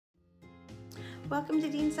Welcome to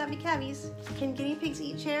Dean Savvy Cavies. Can guinea pigs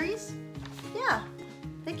eat cherries? Yeah,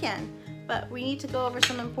 they can, but we need to go over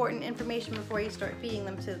some important information before you start feeding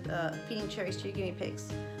them to feeding cherries to your guinea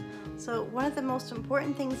pigs. So one of the most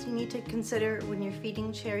important things you need to consider when you're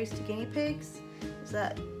feeding cherries to guinea pigs is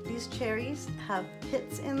that these cherries have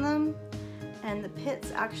pits in them, and the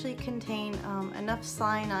pits actually contain enough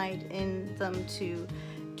cyanide in them to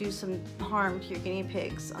do some harm to your guinea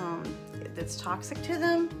pigs. That's toxic to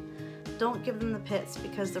them. Don't give them the pits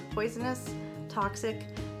because they're poisonous, toxic,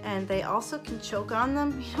 and they also can choke on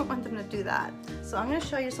them. You don't want them to do that. So I'm going to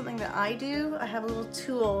show you something that I do. I have a little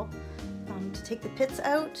tool to take the pits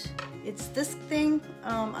out. It's this thing.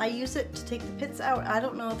 I use it to take the pits out. I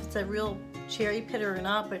don't know if it's a real cherry pit or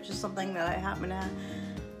not, but it's just something that I happen to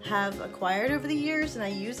have acquired over the years, and I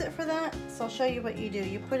use it for that. So I'll show you what you do.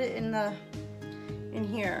 You put it in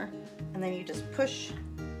here, and then you just push.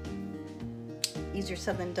 Easier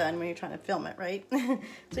said than done when you're trying to film it, right?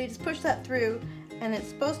 So you just push that through, and it's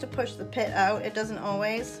supposed to push the pit out. It doesn't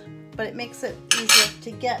always, but it makes it easier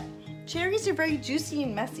to get. Cherries are very juicy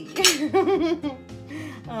and messy. So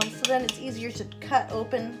then it's easier to cut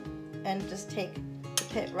open and just take the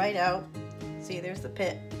pit right out. See, there's the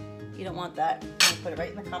pit. You don't want that. You put it right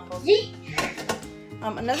in the compost.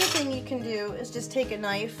 Another thing you can do is just take a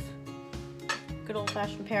knife, good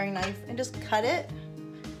old-fashioned paring knife, and just cut it.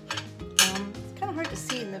 It's kind of hard to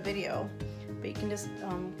see in the video, but you can just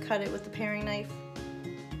cut it with the paring knife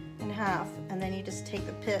in half, and then you just take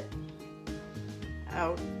the pit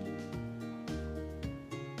out.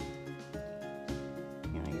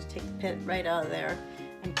 You just take the pit right out of there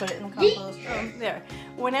and put it in the compost. There.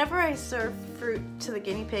 Whenever I serve fruit to the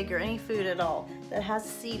guinea pig or any food at all that has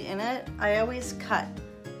seed in it, I always cut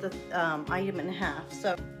the item in half.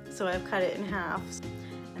 So I've cut it in half,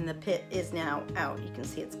 and the pit is now out. You can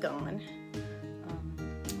see it's gone.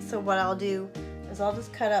 So what I'll do is I'll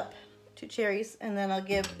just cut up 2 cherries, and then I'll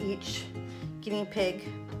give each guinea pig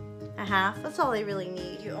a half. That's all they really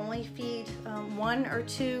need. You only feed one or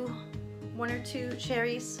two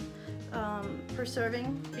cherries per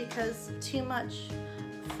serving, because too much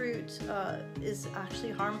fruit is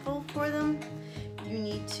actually harmful for them. You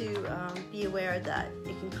need to be aware that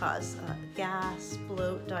it can cause gas,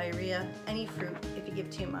 bloat, diarrhea, any fruit if you give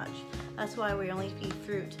too much. That's why we only feed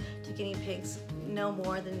fruit to guinea pigs no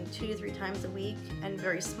more than 2 to 3 times a week, and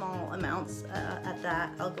very small amounts at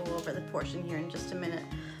that. I'll go over the portion here in just a minute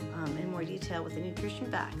in more detail with the nutrition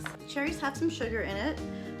facts. Cherries have some sugar in it.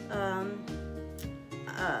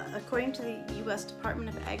 According to the U.S. Department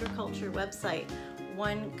of Agriculture website,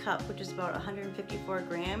 1 cup, which is about 154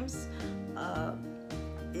 grams,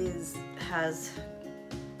 has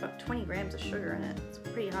about 20 grams of sugar in it. It's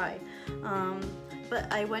pretty high.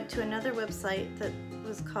 But I went to another website that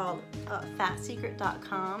was called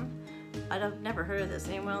fatsecret.com. I've never heard of this.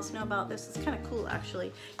 Anyone else know about this? It's kind of cool,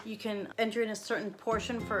 actually. You can enter in a certain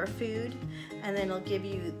portion for a food, and then it'll give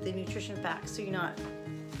you the nutrition facts, so you're not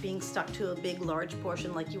being stuck to a big, large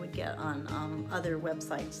portion like you would get on other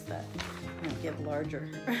websites that give larger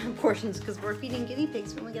portions, because we're feeding guinea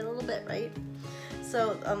pigs, we only get a little bit, right?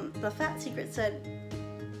 So the Fat Secret said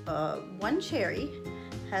 1 cherry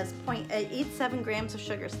has 0.87 grams of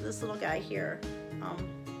sugar. So this little guy here,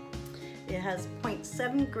 it has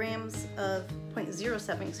 0.07 grams of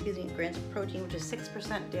 0.07, excuse me, grams of protein, which is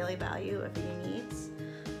 6% daily value of your needs.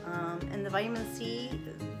 And the vitamin C,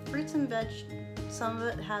 fruits and veg, some of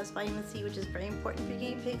it has vitamin C, which is very important for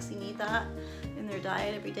guinea pigs. You need that in their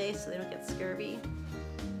diet every day so they don't get scurvy.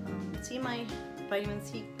 See my vitamin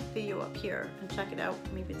C video up here and check it out.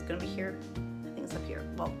 Maybe it's going to be here. I think it's up here.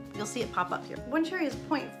 Well, you'll see it pop up here. 1 cherry is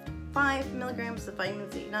 0.5 milligrams of vitamin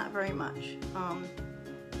C, not very much.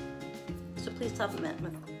 So please supplement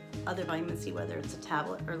with other vitamin C, whether it's a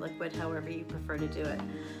tablet or liquid, however you prefer to do it.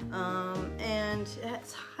 And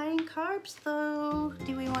it's high in carbs, though.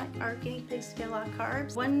 Do we want our guinea pigs to get a lot of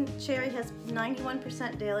carbs? 1 cherry has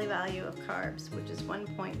 91% daily value of carbs, which is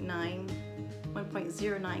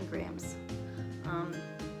 1.09 grams.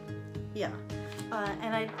 Yeah.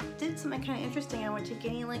 And I did something kind of interesting. I went to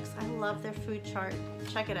Guinea Links. I love their food chart.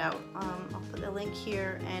 Check it out. I'll put the link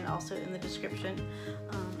here and also in the description.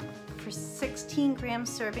 For 16 gram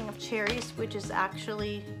serving of cherries, which is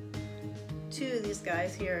actually 2 of these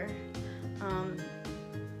guys here.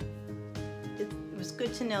 It was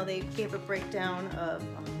good to know they gave a breakdown of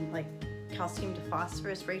like calcium to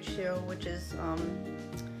phosphorus ratio, which is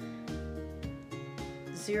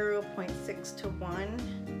 0.6 to 1.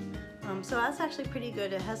 So that's actually pretty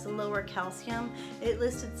good. It has the lower calcium. It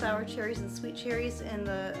listed sour cherries and sweet cherries, and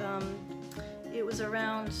it was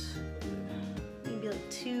around maybe like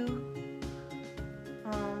 2.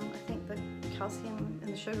 I think the calcium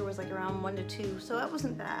and the sugar was like around 1 to 2, so that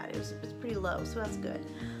wasn't bad. It was pretty low, so that's good.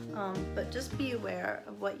 But just be aware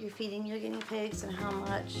of what you're feeding your guinea pigs and how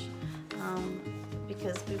much,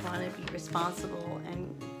 because we want to be responsible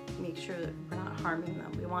and make sure that we're not harming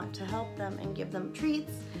them. We want to help them and give them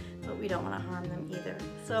treats, but we don't want to harm them either.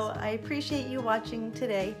 So I appreciate you watching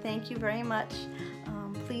today. Thank you very much.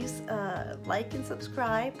 Please like and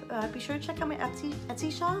subscribe. Be sure to check out my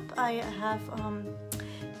Etsy shop. I have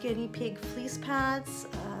guinea pig fleece pads,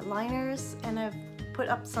 liners, and I've put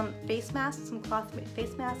up some face masks, some cloth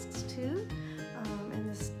face masks too. In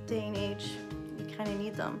this day and age, you kind of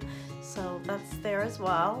need them. So that's there as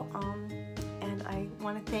well. And I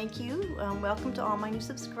want to thank you. Welcome to all my new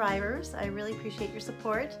subscribers. I really appreciate your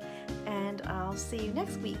support, and I'll see you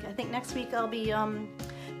next week. I think next week I'll be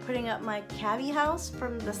putting up my cabbie house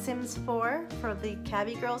from The Sims 4 for the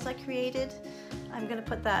cabbie girls I created. I'm going to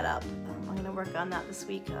put that up. I'm going to work on that this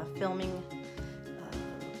week, filming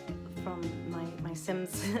from my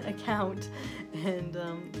Sims account, and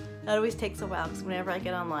that always takes a while because whenever I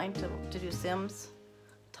get online to do Sims,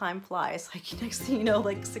 time flies. Like next thing you know,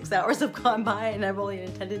 like 6 hours have gone by and I've only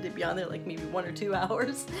intended to be on there like maybe 1 or 2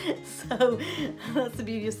 hours. So that's the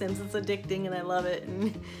beauty of Sims. It's addicting and I love it, and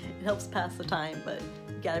it helps pass the time, but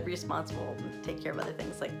you gotta be responsible and take care of other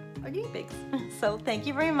things like our guinea pigs. So thank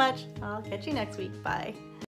you very much. I'll catch you next week. Bye.